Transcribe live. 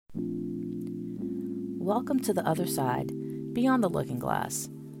Welcome to The Other Side, Beyond the Looking Glass.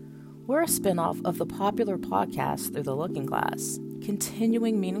 We're a spinoff of the popular podcast Through the Looking Glass,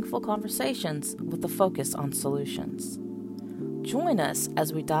 continuing meaningful conversations with a focus on solutions. Join us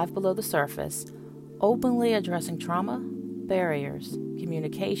as we dive below the surface, openly addressing trauma, barriers,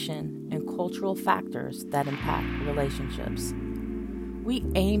 communication, and cultural factors that impact relationships. We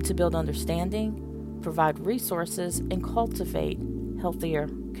aim to build understanding, provide resources, and cultivate healthier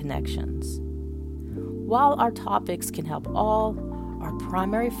connections. While our topics can help all, our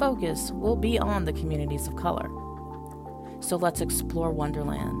primary focus will be on the communities of color. So let's explore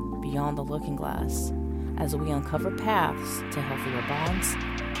Wonderland beyond the looking glass as we uncover paths to healthier bonds,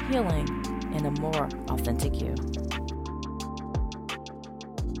 healing, and a more authentic you.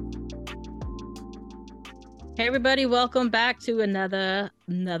 Hey everybody, welcome back to another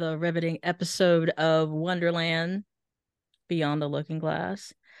riveting episode of Wonderland Beyond the Looking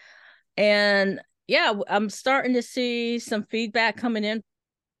Glass. And yeah, I'm starting to see some feedback coming in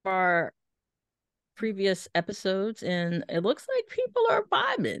for our previous episodes, and it looks like people are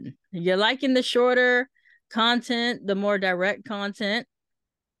vibing. You're liking the shorter content, the more direct content.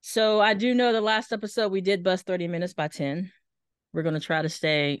 So I do know the last episode we did bust 30 minutes by 10. We're going to try to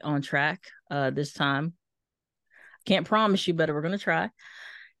stay on track this time. Can't promise you, but we're going to try.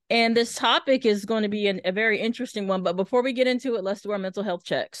 And this topic is going to be a very interesting one. But before we get into it, let's do our mental health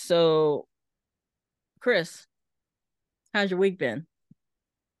checks. So, Chris, how's your week been?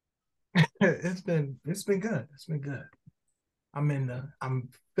 It's been good. It's been good. I'm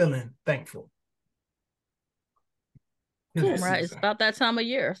feeling thankful. Cool, right? It's about that time of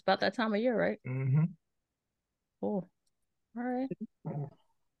year. Right? Mm-hmm. Cool. All right.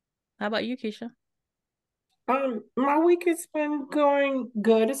 How about you, Keisha? My week has been going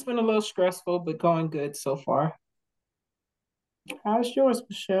good. It's been a little stressful, but going good so far. How's yours,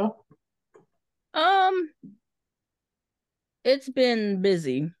 Michelle? It's been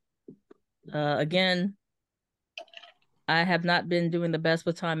busy. Again, I have not been doing the best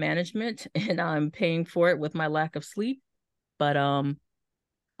with time management, and I'm paying for it with my lack of sleep. But I'm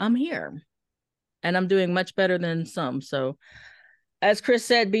here, and I'm doing much better than some. So, as Chris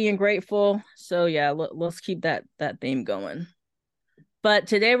said, being grateful. So yeah, let's keep that theme going. But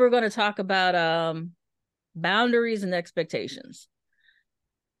today we're going to talk about boundaries and expectations.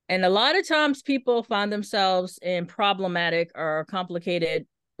 And a lot of times people find themselves in problematic or complicated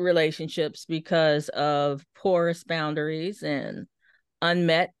relationships because of porous boundaries and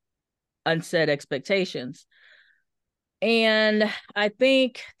unmet, unsaid expectations. And I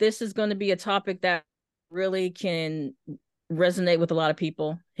think this is going to be a topic that really can resonate with a lot of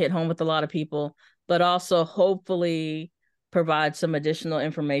people, hit home with a lot of people, but also hopefully provide some additional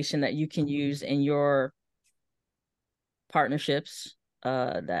information that you can use in your partnerships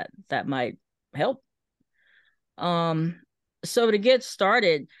that might help. So to get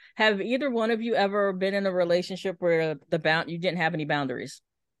started, have either one of you ever been in a relationship where you didn't have any boundaries?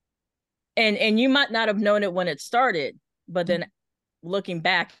 And you might not have known it when it started, but then looking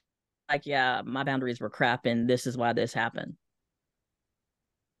back, like, yeah, my boundaries were crap and this is why this happened.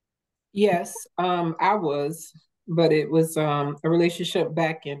 Yes, I was, but it was a relationship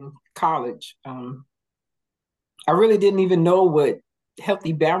back in college. I really didn't even know what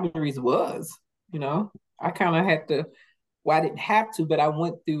healthy boundaries was, you know. I kind of had to, well, I didn't have to, but I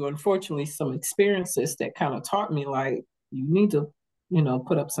went through, unfortunately, some experiences that kind of taught me, like, you need to,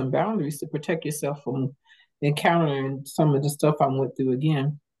 put up some boundaries to protect yourself from encountering some of the stuff I went through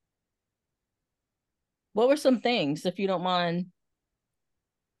again. What were some things, if you don't mind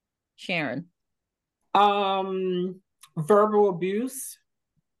sharing? Verbal abuse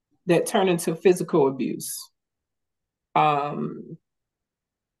that turned into physical abuse.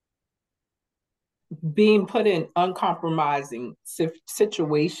 Being put in uncompromising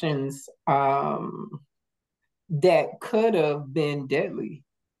situations that could have been deadly.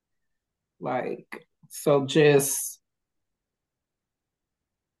 Like, so just,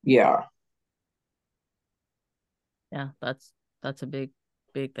 yeah. Yeah, that's a big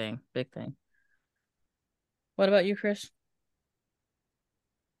thing. What about you, Chris?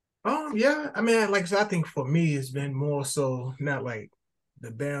 Yeah. I mean, like I said, I think for me, it's been more so not like the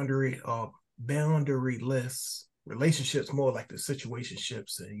boundaryless relationships, more like the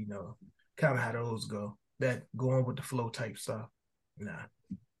situationships and kind of how those go. That going with the flow type stuff. Nah.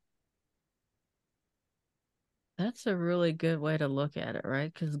 That's a really good way to look at it,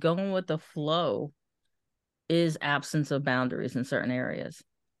 right? Because going with the flow is absence of boundaries in certain areas.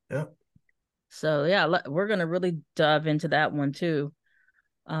 Yep. So yeah, we're gonna really dive into that one too.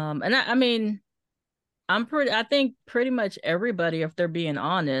 And I mean, I think pretty much everybody, if they're being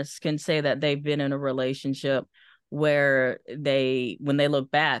honest, can say that they've been in a relationship where when they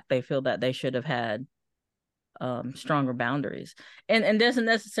look back, they feel that they should have had stronger boundaries. And doesn't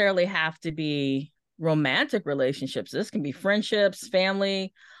necessarily have to be romantic relationships. This can be friendships,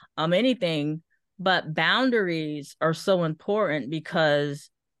 family, anything. But boundaries are so important because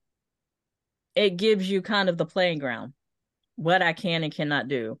it gives you kind of the playing ground, what I can and cannot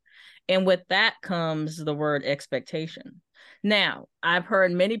do. And with that comes the word expectation. Now, I've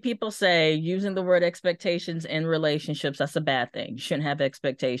heard many people say using the word expectations in relationships, that's a bad thing. You shouldn't have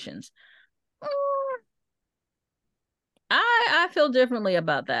expectations. I feel differently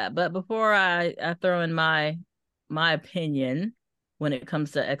about that. But before I throw in my opinion when it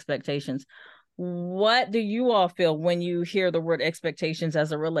comes to expectations, what do you all feel when you hear the word expectations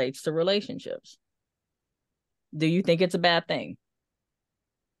as it relates to relationships? Do you think it's a bad thing?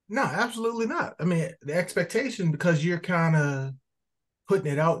 No, absolutely not. I mean, the expectation, because you're kind of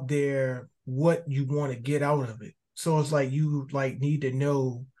putting it out there what you want to get out of it. So it's like you like need to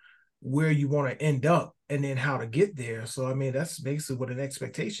know where you want to end up and then how to get there. So I mean, that's basically what an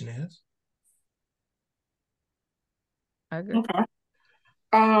expectation is. I agree. Okay.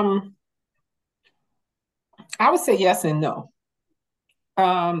 Um, I would say yes and no.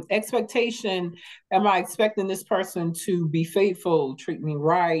 Expectation, am I expecting this person to be faithful, treat me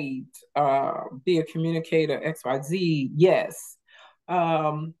right, be a communicator, XYZ? Yes.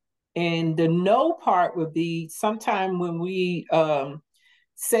 Um, and the no part would be sometime when we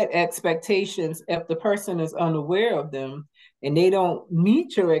set expectations, if the person is unaware of them and they don't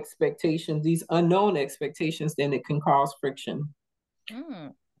meet your expectations, these unknown expectations, then it can cause friction.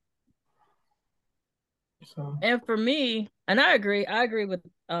 Mm. So, And for me, and I agree with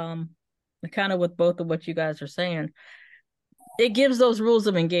kind of with both of what you guys are saying. It gives those rules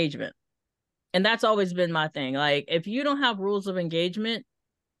of engagement. And that's always been my thing. Like if you don't have rules of engagement,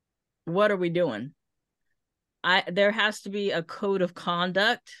 what are we doing? There has to be a code of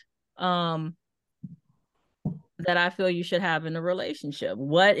conduct um that I feel you should have in a relationship.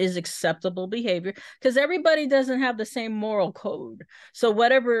 What is acceptable behavior? Because everybody doesn't have the same moral code. So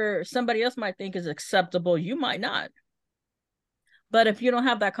whatever somebody else might think is acceptable, you might not. But if you don't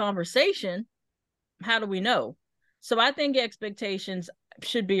have that conversation, how do we know? So I think expectations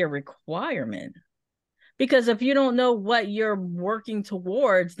should be a requirement. Because if you don't know what you're working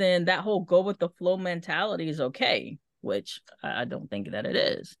towards, then that whole go with the flow mentality is okay, which I don't think that it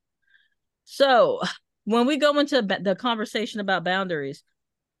is. So when we go into the conversation about boundaries,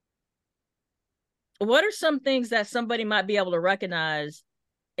 what are some things that somebody might be able to recognize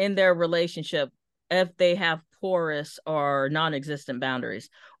in their relationship if they have porous or non-existent boundaries?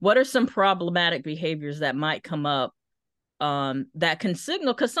 What are some problematic behaviors that might come up that can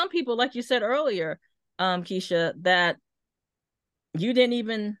signal? Because some people, like you said earlier, Keisha, that you didn't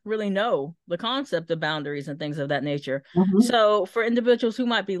even really know the concept of boundaries and things of that nature. mhm. So for individuals who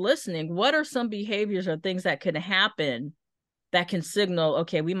might be listening, what are some behaviors or things that could happen that can signal,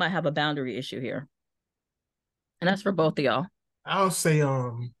 okay, we might have a boundary issue here? And that's for both of y'all. I'll say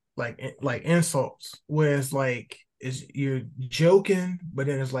like insults, where it's like is you're joking, but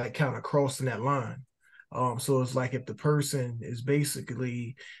then it's like kind of crossing that line. So it's like if the person is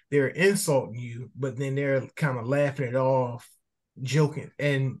basically they're insulting you, but then they're kind of laughing it off, joking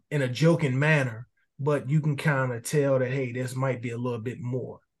and in a joking manner, but you can kind of tell that hey, this might be a little bit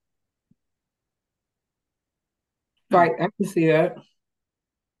more. Hmm. Right, I can see that.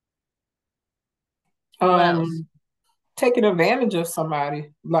 What else? Um, Taking advantage of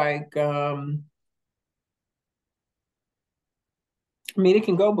somebody, like I mean, it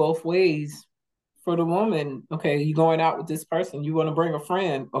can go both ways. For the woman, okay, you going out with this person, you want to bring a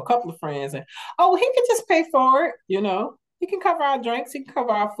friend, a couple of friends, and oh, he can just pay for it, he can cover our drinks, he can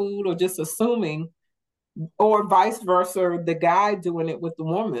cover our food, or just assuming, or vice versa, the guy doing it with the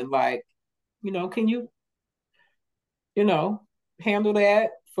woman, like, can you know, handle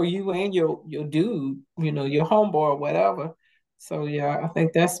that for you and your dude, your homeboy or whatever. So yeah, I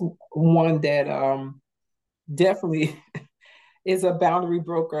think that's one that definitely is a boundary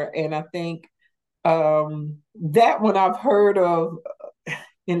broker, and I think that one I've heard of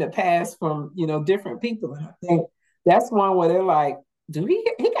in the past from different people, and I think that's one where they're like, "Do he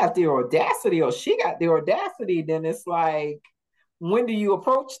got the audacity, or she got the audacity?" Then it's like, when do you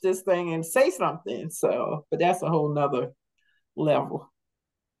approach this thing and say something? So, but that's a whole nother level.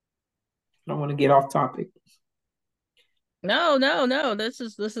 I don't want to get off topic. No, no, no. This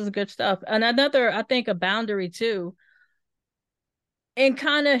is good stuff. And another, I think, a boundary too, and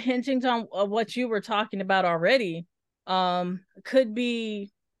kind of hinting on what you were talking about already, could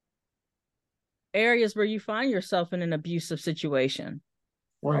be areas where you find yourself in an abusive situation,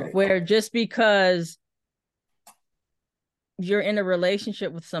 Right. where just because you're in a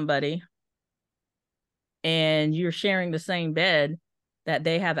relationship with somebody and you're sharing the same bed, that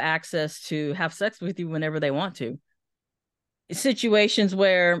they have access to have sex with you whenever they want to. Situations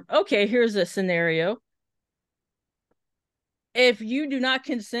where, okay, here's a scenario. If you do not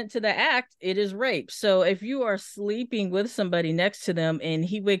consent to the act, it is rape. So if you are sleeping with somebody next to them and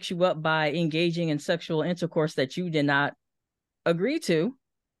he wakes you up by engaging in sexual intercourse that you did not agree to,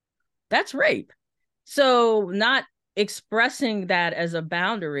 that's rape. So not expressing that as a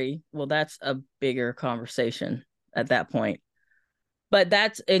boundary, well, that's a bigger conversation at that point. But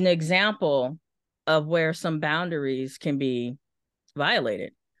that's an example of where some boundaries can be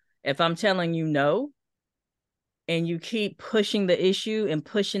violated. If I'm telling you no, and you keep pushing the issue and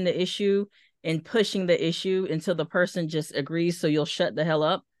pushing the issue and pushing the issue until the person just agrees, so you'll shut the hell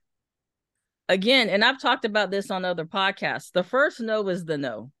up. Again, and I've talked about this on other podcasts. The first no is the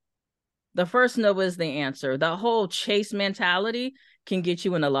no. The first no is the answer. The whole chase mentality can get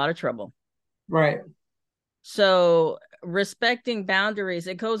you in a lot of trouble. Right. So respecting boundaries,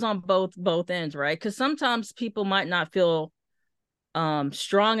 it goes on both ends, right? Because sometimes people might not feel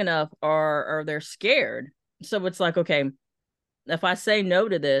strong enough, or they're scared. So it's like, okay, if I say no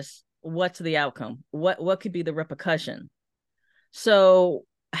to this, what's the outcome? What could be the repercussion? So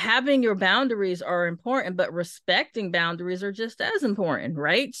having your boundaries are important, but respecting boundaries are just as important,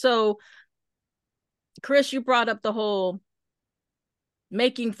 right? So Chris, you brought up the whole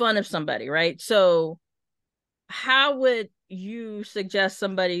making fun of somebody, right? So how would you suggest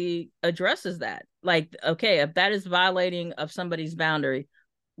somebody addresses that? Like, okay, if that is violating of somebody's boundary,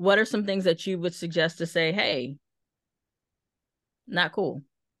 what are some things that you would suggest to say, hey, not cool?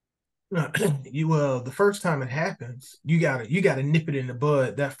 The first time it happens, you gotta nip it in the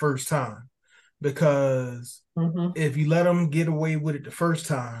bud that first time, because Mm-hmm. if you let them get away with it the first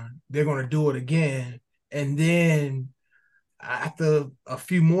time, they're gonna do it again, and then after a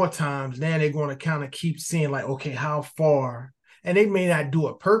few more times, then they're going to kind of keep seeing like, okay, how far? And they may not do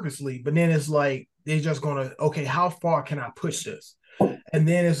it purposely, but then it's like they're just going to, okay, how far can I push this? And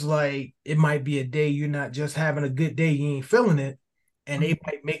then it's like it might be a day you're not just having a good day, you ain't feeling it. And they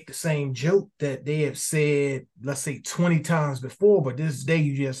might make the same joke that they have said, let's say 20 times before, but this day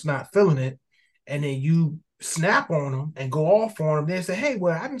you just not feeling it. And then you snap on them and go off on them. They say, hey,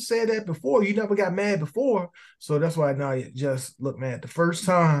 well, I didn't say that before. You never got mad before. So that's why now you just look, man, the first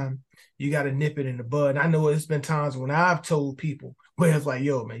time you got to nip it in the bud. And I know it's been times when I've told people where it's like,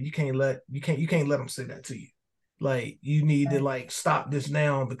 yo, man, you can't let them say that to you. Like you need to like stop this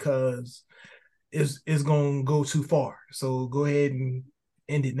now because it's gonna go too far. So go ahead and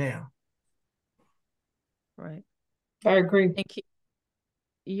end it now. Right. I agree. And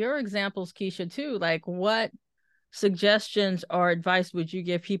your examples, Keisha, too, like what suggestions or advice would you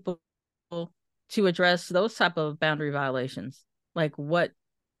give people to address those type of boundary violations? Like what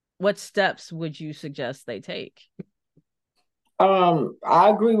steps would you suggest they take? I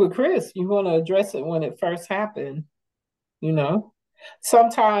agree with Chris. You want to address it when it first happened, you know.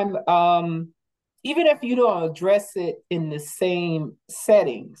 Sometime, even if you don't address it in the same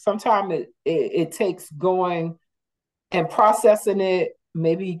setting, sometimes it takes going and processing it,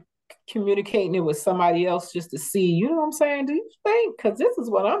 maybe communicating it with somebody else just to see, you know what I'm saying? Do you think? Because this is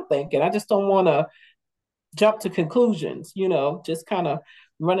what I'm thinking. I just don't want to jump to conclusions, just kind of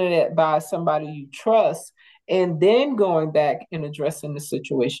running it by somebody you trust and then going back and addressing the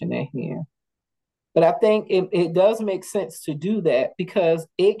situation at hand. But I think it does make sense to do that because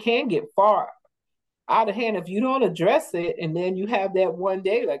it can get far out of hand if you don't address it. And then you have that one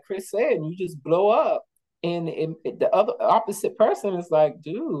day, like Chris said, and you just blow up. And the other opposite person is like,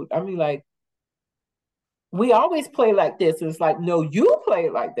 dude, I mean, like, we always play like this. It's like, no, you play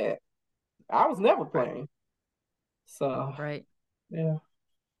like that. I was never playing. So, Right. yeah.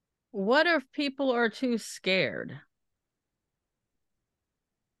 What if people are too scared?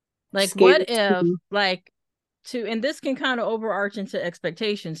 Like, what Scared if, to. like, and this can kind of overarch into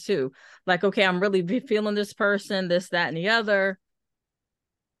expectations too. Like, okay, I'm really feeling this person, this, that, and the other.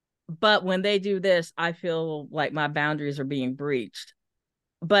 But when they do this, I feel like my boundaries are being breached.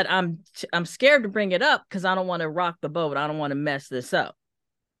 But I'm scared to bring it up because I don't want to rock the boat. I don't want to mess this up.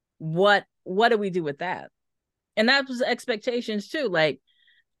 What do we do with that? And that was expectations too. Like,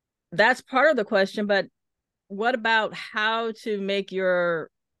 that's part of the question, but what about how to make your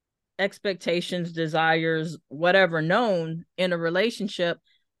expectations, desires, whatever known in a relationship,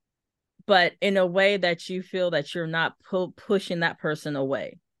 but in a way that you feel that you're not pushing that person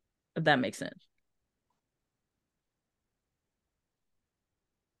away, if that makes sense?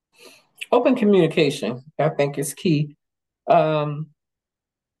 Open communication, I think, is key. Um,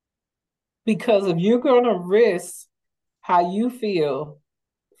 because if you're going to risk how you feel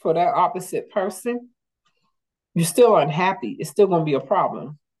for that opposite person, you're still unhappy. It's still going to be a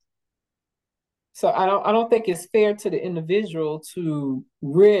problem. So I don't think it's fair to the individual to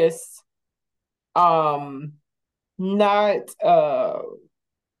risk um not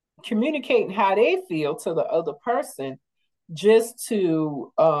communicating how they feel to the other person just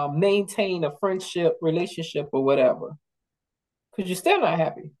to maintain a friendship, relationship, or whatever. Because you're still not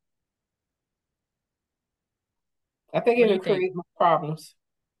happy. I think What do it'll you think? create more problems.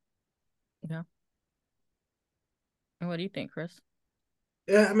 Yeah. And what do you think, Chris?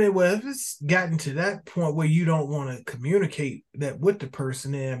 Yeah, I mean, well, if it's gotten to that point where you don't want to communicate that with the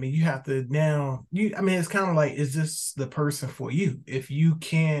person, then I mean, you have to now. I mean, it's kind of like, is this the person for you? If you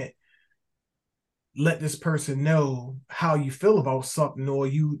can't let this person know how you feel about something, or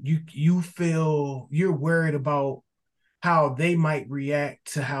you feel you're worried about how they might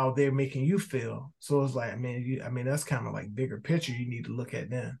react to how they're making you feel. So it's like, I mean, that's kind of like bigger picture you need to look at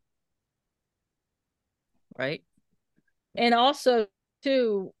then. Right. And also,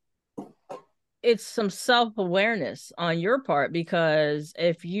 too, it's some self-awareness on your part, because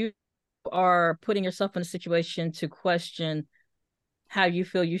if you are putting yourself in a situation to question how you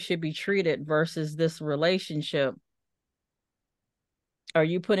feel you should be treated versus this relationship, are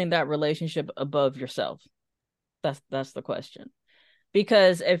you putting that relationship above yourself? That's the question.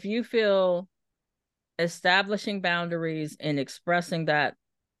 Because if you feel establishing boundaries and expressing that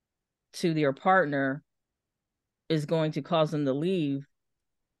to your partner is going to cause them to leave,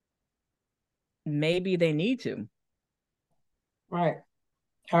 maybe they need to. Right.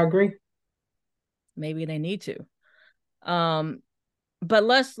 I agree. Maybe they need to. Um, but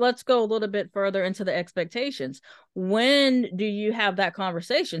let's go a little bit further into the expectations. When do you have that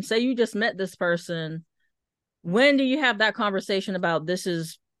conversation? Say you just met this person. When do you have that conversation about this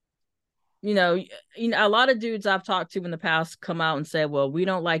is, a lot of dudes I've talked to in the past come out and say, well, we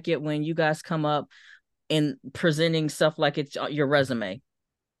don't like it when you guys come up and presenting stuff like it's your resume.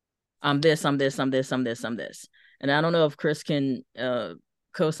 I'm this, I'm this, I'm this, I'm this, I'm this. And I don't know if Chris can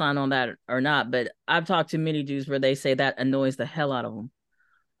co-sign on that or not, but I've talked to many dudes where they say that annoys the hell out of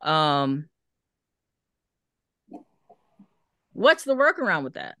them. What's the workaround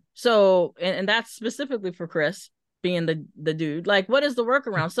with that? So, and that's specifically for Chris being the dude. Like, what is the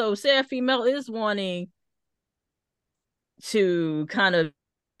workaround? So, say a female is wanting to kind of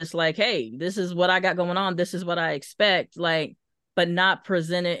just like, hey, this is what I got going on. This is what I expect. Like, but not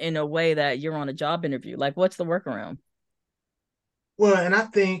present it in a way that you're on a job interview. Like, what's the workaround? Well, and I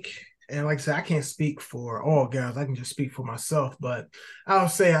think, and like I said, I can't speak for all guys. I can just speak for myself. But I'll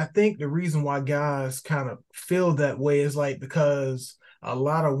say I think the reason why guys kind of feel that way is like because a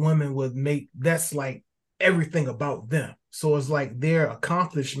lot of women would make that's like everything about them. So it's like their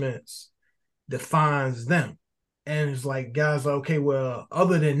accomplishments defines them. And it's like guys are okay, well,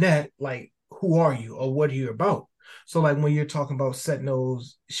 other than that, like who are you or what are you about? So like when you're talking about setting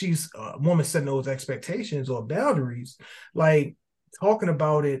those, she's a woman setting those expectations or boundaries, like talking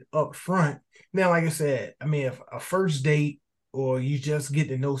about it up front. Now, like I said, I mean, if a first date or you just get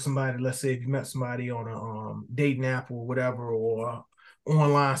to know somebody, let's say if you met somebody on a dating app or whatever, or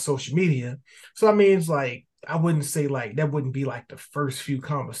online social media. So I mean, it's like I wouldn't say like that wouldn't be like the first few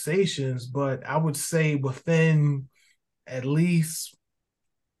conversations, but I would say within at least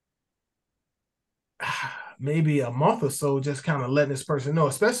maybe a month or so, just kind of letting this person know,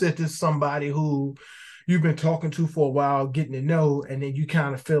 especially if it's somebody who you've been talking to for a while, getting to know, and then you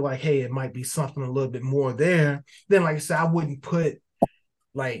kind of feel like, hey, it might be something a little bit more there. Then, like I said, I wouldn't put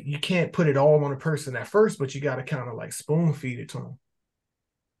like you can't put it all on a person at first, but you got to kind of like spoon feed it to them.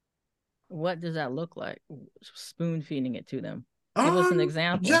 What does that look like? Spoon feeding it to them. Give us an Um,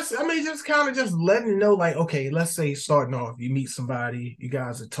 example. just I mean, just kind of just letting you know, like, okay, let's say starting off, you meet somebody, you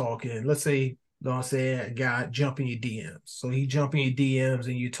guys are talking. Let's say, you know what I'm saying, a guy jumping your DMs. So he jumping your DMs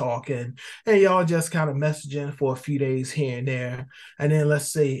and you talking, and y'all just kind of messaging for a few days here and there. And then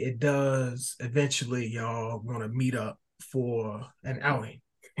let's say it does eventually y'all want to meet up for an outing,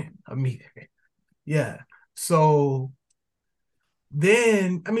 a meeting. Yeah. So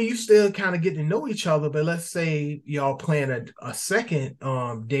then I mean you still kind of get to know each other, but let's say y'all plan a second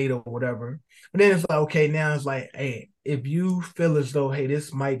date or whatever. But then it's like, okay, now it's like, hey, if you feel as though, hey,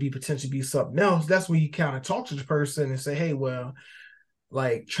 this might be potentially be something else, that's when you kind of talk to the person and say, hey, well,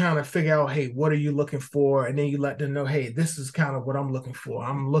 like trying to figure out, hey, what are you looking for? And then you let them know, hey, this is kind of what I'm looking for.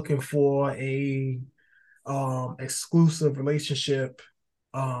 I'm looking for a exclusive relationship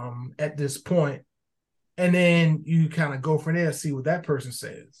at this point, and then you kind of go from there, see what that person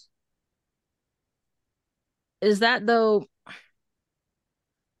says. is that though?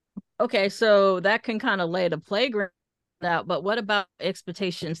 Okay, so that can kind of lay the playground out, but what about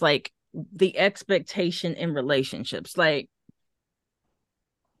expectations, like the expectation in relationships? Like,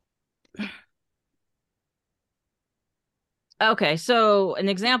 okay, so an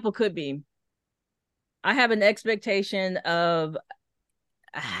example could be I have an expectation of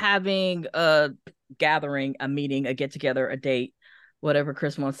having a gathering, a meeting, a get together, a date, whatever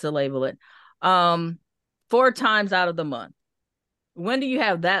Chris wants to label it, um, 4 times out of the month. When do you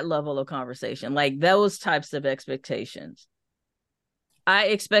have that level of conversation? Like those types of expectations. I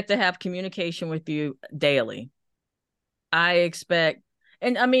expect to have communication with you daily. I expect,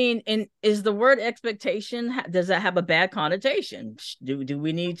 and I mean, and is the word expectation, does that have a bad connotation? Do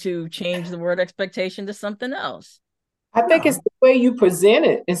we need to change the word expectation to something else? I think it's No. the way you present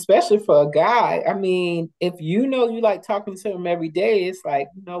it, especially for a guy. I mean, if you know you like talking to him every day, it's like,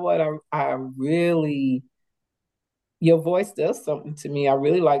 you know what, I really, your voice does something to me. I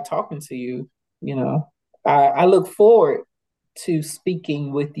really like talking to you. You know, I look forward to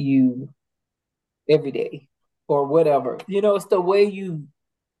speaking with you every day or whatever. You know, it's the way you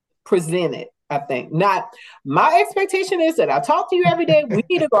present it. I think not. My expectation is that I talk to you every day. We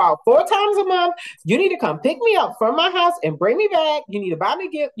need to go out 4 times a month. You need to come pick me up from my house and bring me back. You need to buy me a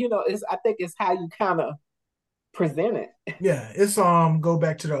gift. You know, it's I think it's how you kind of present it. Yeah, it's go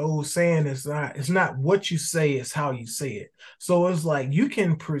back to the old saying, it's not what you say, it's how you say it. So it's like you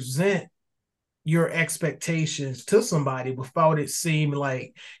can present your expectations to somebody without it seeming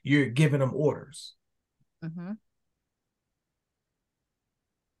like you're giving them orders. Mm-hmm.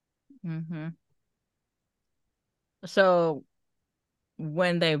 Mm-hmm. So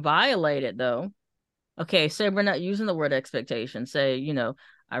when they violate it, though, okay, say we're not using the word expectation. Say,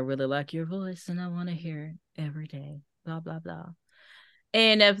 I really like your voice and I want to hear it every day, blah, blah, blah.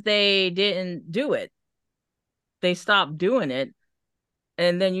 And if they didn't do it, they stopped doing it.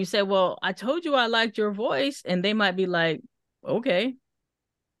 And then you say, well, I told you I liked your voice. And they might be like, okay.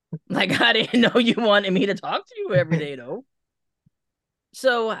 Like, I didn't know you wanted me to talk to you every day, though.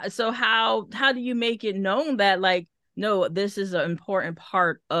 So how do you make it known that, like, no, this is an important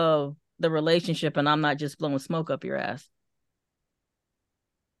part of the relationship and I'm not just blowing smoke up your ass?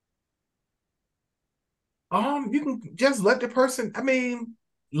 You can just let the person, I mean,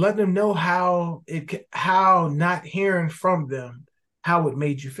 let them know how not hearing from them, how it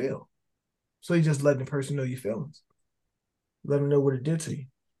made you feel. So you just let the person know your feelings. Let them know what it did to you.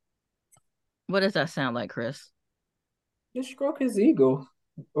 What does that sound like, Chris? Just stroke his ego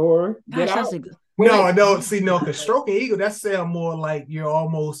or get Gosh, out. Women, No, no, see, no, because stroking ego, that sound more like you're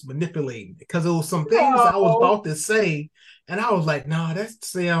almost manipulating. Because there was some things I was no, about to say, and I was like, no, that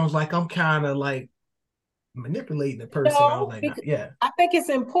sounds like I'm kind of like manipulating the person. I was no, like, nah, because yeah. I think it's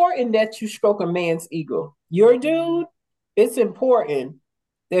important that you stroke a man's ego. Your dude, it's important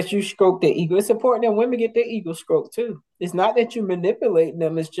that you stroke their ego. It's important that women get their ego stroked too. It's not that you manipulate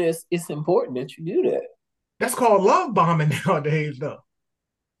them. It's just it's important that you do that. That's called love bombing nowadays, though.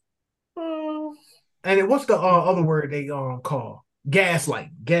 Hmm. And what's the other word they call? Gaslight,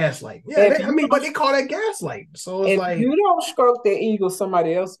 gaslight. Yeah, If I you mean, but don't, they call that gaslight. So it's if like, you don't stroke their ego,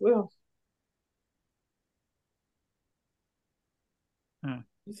 somebody else will. Hmm.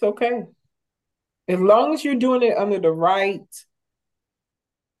 It's okay as long as you're doing it under the right.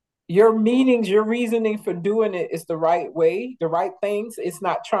 Your meanings, your reasoning for doing it is the right way, the right things. It's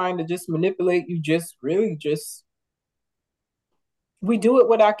not trying to just manipulate you. Just really, just we do it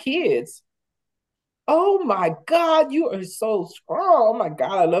with our kids. Oh my God, you are so strong. Oh my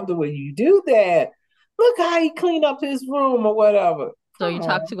God, I love the way you do that. Look how he cleaned up his room or whatever. So you Come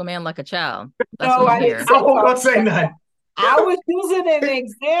talk on. to a man like a child. That's No, what I'm I didn't hearing. say I won't talk gonna say nothing. I was using an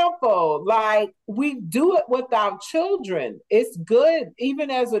example. Like we do it with our children. It's good,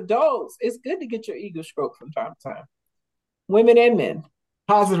 even as adults. It's good to get your ego stroked from time to time. Women and men.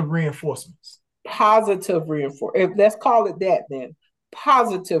 Positive reinforcements. Positive reinforcement. Let's call it that then.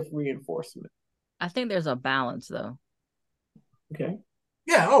 Positive reinforcement. I think there's a balance, though. Okay.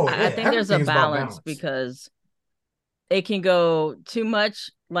 Yeah. Oh, I yeah. think there's a Everything's about balance balance. because it can go too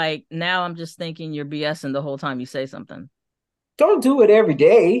much. Like now I'm just thinking you're BSing the whole time you say something. Don't do it every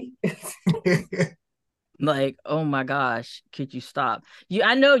day. Like, oh my gosh, could you stop?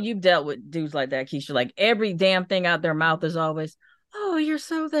 I know you've dealt with dudes like that, Keisha. Like every damn thing out their mouth is always, oh, you're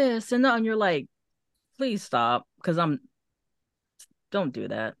so this and that. And you're like, please stop. Because don't do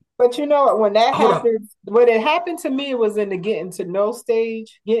that. But you know what? When that Hold up. happens, when it happened to me, it was in the getting to know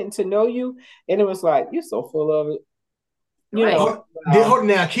stage, getting to know you. And it was like, you're so full of it. You Right. know, wow. Hold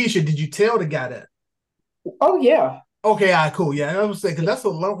now, Keisha. Did you tell the guy that? Oh, yeah. Okay, all right, cool. Yeah, I was saying because that's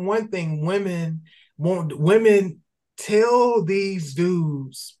one thing want women tell these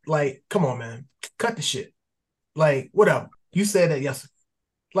dudes like, come on, man, cut the shit. Like, whatever. You said that yesterday.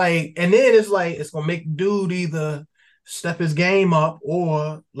 Like, and then it's like it's gonna make dude either step his game up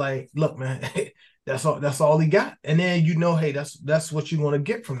or like, look, man, that's all he got. And then hey, that's what you're gonna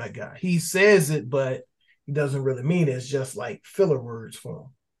get from that guy. He says it, but he doesn't really mean it. It's just like filler words for him.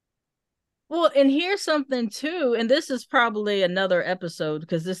 Well, and here's something too, and this is probably another episode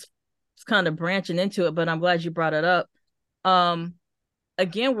because this is kind of branching into it, but I'm glad you brought it up. Um,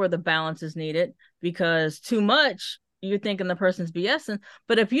 Again, where the balance is needed, because too much, you're thinking the person's BSing,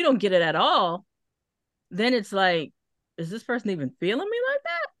 but if you don't get it at all, then it's like, is this person even feeling me like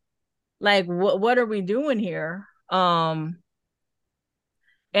that? Like, what are we doing here? And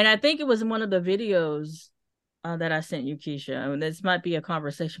I think it was in one of the videos that I sent you, Keisha. I mean, this might be a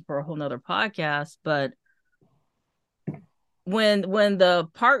conversation for a whole nother podcast, but when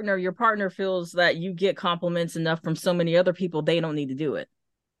your partner feels that you get compliments enough from so many other people, they don't need to do it.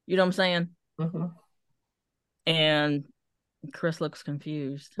 You know what I'm saying? Mm-hmm. And Chris looks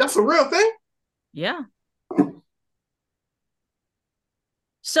confused. That's a real thing. Yeah.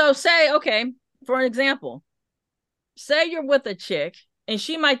 So say, okay, for an example, say you're with a chick and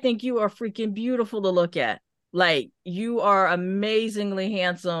she might think you are freaking beautiful to look at. Like you are amazingly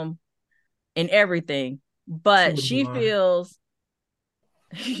handsome in everything, She but would be she lying. feels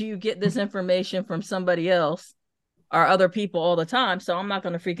you get this information from somebody else or other people all the time. So I'm not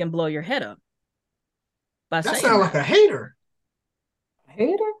going to freaking blow your head up by That saying sounds like that. a hater.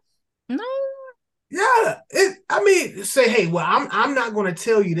 Hater? No, Yeah, I mean, say, hey, well, I'm not going to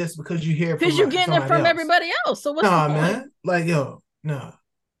tell you this because you hear it because from you're getting it somebody from else. everybody else. So what's the Nah, point? man, like yo, nah.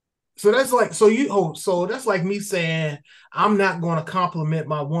 So that's like so that's like me saying I'm not going to compliment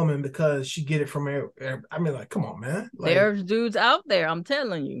my woman because she get it from I mean, like, come on, man, like. There's dudes out there, I'm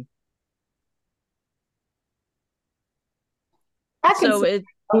telling you. I can So see it,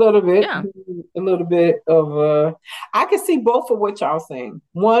 a little bit, yeah, a little bit of I can see both of what y'all saying.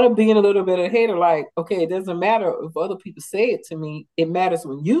 One of being a little bit of hater, like, okay, it doesn't matter if other people say it to me, it matters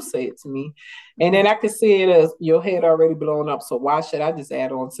when you say it to me. And then I can see it as your head already blown up. So why should I just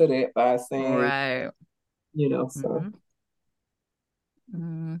add on to that by saying, right. so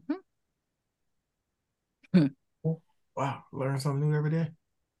Mm-hmm. Mm-hmm. Wow, learn something new every day.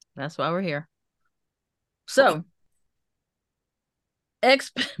 That's why we're here. So,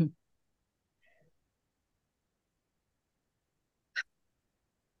 exp-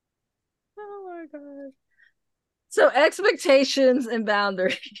 oh my god. So expectations and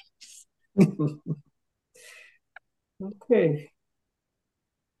boundaries. okay.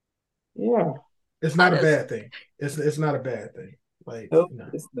 Yeah. It's not a Honest. bad thing. It's not a bad thing. Like, No, you know.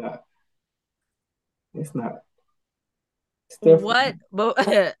 it's not. It's not. It's definitely What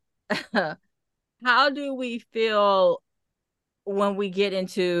but how do we feel when we get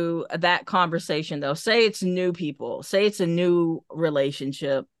into that conversation though? Say it's new people, say it's a new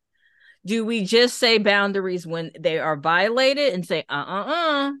relationship. Do we just say boundaries when they are violated and say,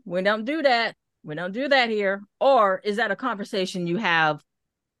 we don't do that. We don't do that here. Or is that a conversation you have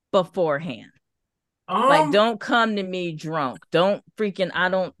beforehand? Like, Um, don't come to me drunk. Don't freaking, I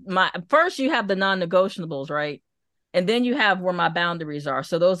don't, my, first you have the non negotiables, right? And then you have where my boundaries are.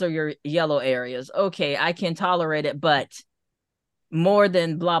 So those are your yellow areas. Okay, I can tolerate it, but more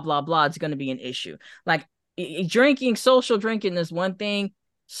than blah blah blah, it's going to be an issue. Like drinking, social drinking is one thing,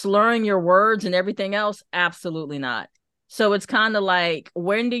 slurring your words and everything else, absolutely not. So it's kind of like,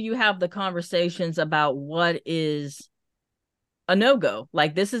 when do you have the conversations about what is a no-go?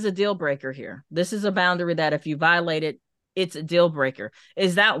 Like, this is a deal breaker here, this is a boundary that if you violate it, it's a deal breaker.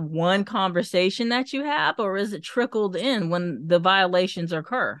 Is that one conversation that you have, or is it trickled in when the violations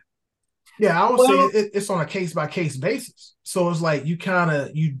occur? yeah, I would say well, it's on a case by case basis. So it's like you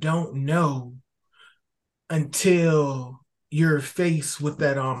don't know until you're faced with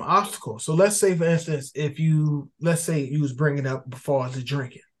that obstacle. So let's say, for instance, if let's say you was bringing up before the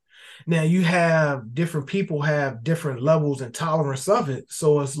drinking. Now you have different people have different levels and tolerance of it.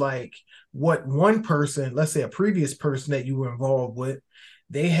 So it's like what one person, let's say a previous person that you were involved with,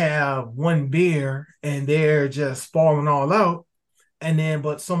 they have one beer and they're just falling all out. And then,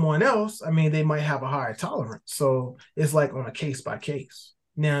 but someone else, I mean, they might have a higher tolerance. So it's like on a case by case.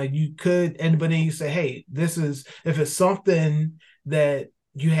 Now you could, and but then you say, hey, this is if it's something that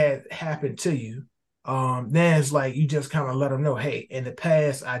you had happened to you, then it's like you just kind of let them know, hey, in the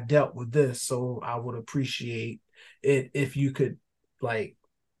past I dealt with this, so I would appreciate it if you could like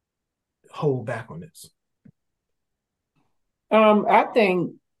hold back on this. I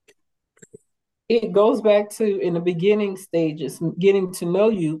think it goes back to in the beginning stages, getting to know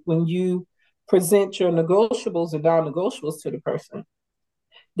you when you present your negotiables and non-negotiables to the person.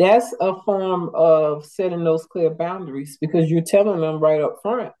 That's a form of setting those clear boundaries because you're telling them right up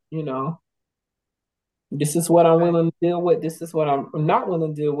front, this is what I'm Right. willing to deal with. This is what I'm not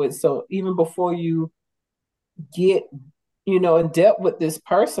willing to deal with. So even before you get, in depth with this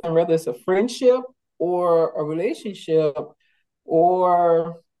person, whether it's a friendship or a relationship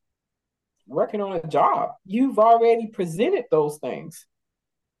or working on a job, you've already presented those things.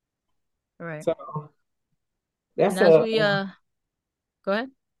 Right. So And that's as a we go ahead.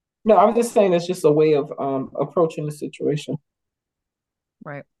 no, I was just saying that's just a way of approaching the situation.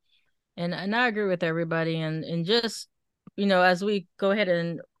 Right. And I agree with everybody, and just, as we go ahead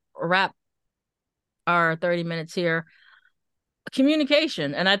and wrap our 30 minutes here,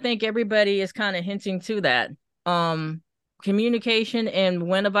 communication, and I think everybody is kind of hinting to that. um Communication, and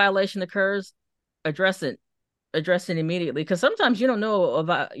when a violation occurs, address it. Address it immediately, because sometimes you don't know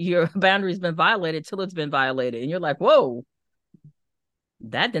about your boundaries been violated till it's been violated, and you're like, whoa,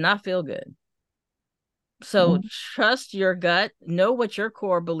 that did not feel good. So trust your gut, know what your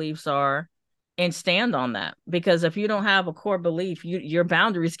core beliefs are, and stand on that. Because if you don't have a core belief, your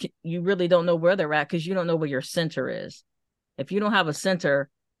boundaries, you really don't know where they're at, because you don't know where your center is. If you don't have a center,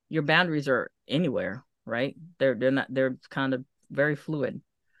 your boundaries are anywhere, right? They're not, they're kind of very fluid.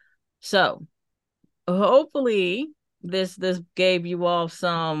 So hopefully this gave you all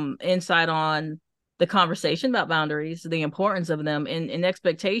some insight on the conversation about boundaries, the importance of them, and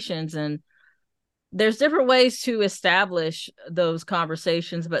expectations. And there's different ways to establish those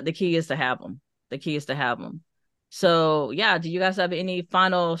conversations, but the key is to have them. The key is to have them. So yeah, do you guys have any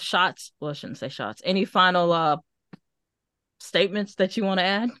final shots? Well, I shouldn't say shots. Any final statements that you want to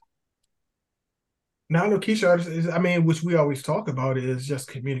add? Now, no, Keisha, I mean, which we always talk about is just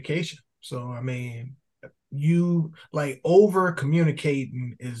communication. So, I mean, you like over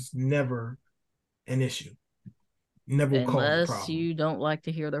communicating is never an issue, never will cause a Unless problem. you don't like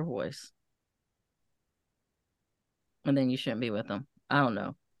to hear their voice, and then you shouldn't be with them. I don't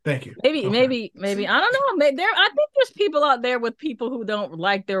know. Thank you. Maybe, Okay. maybe I don't know. Maybe I think there's people out there with people who don't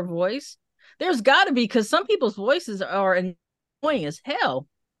like their voice. There's got to be, because some people's voices are annoying as hell,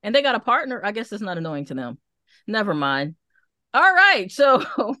 and they got a partner. I guess it's not annoying to them. Never mind. All right, so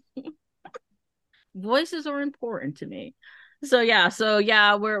voices are important to me. So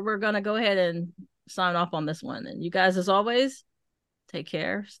yeah, we're gonna go ahead and sign off on this one. And you guys, as always, take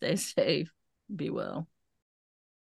care, stay safe, be well.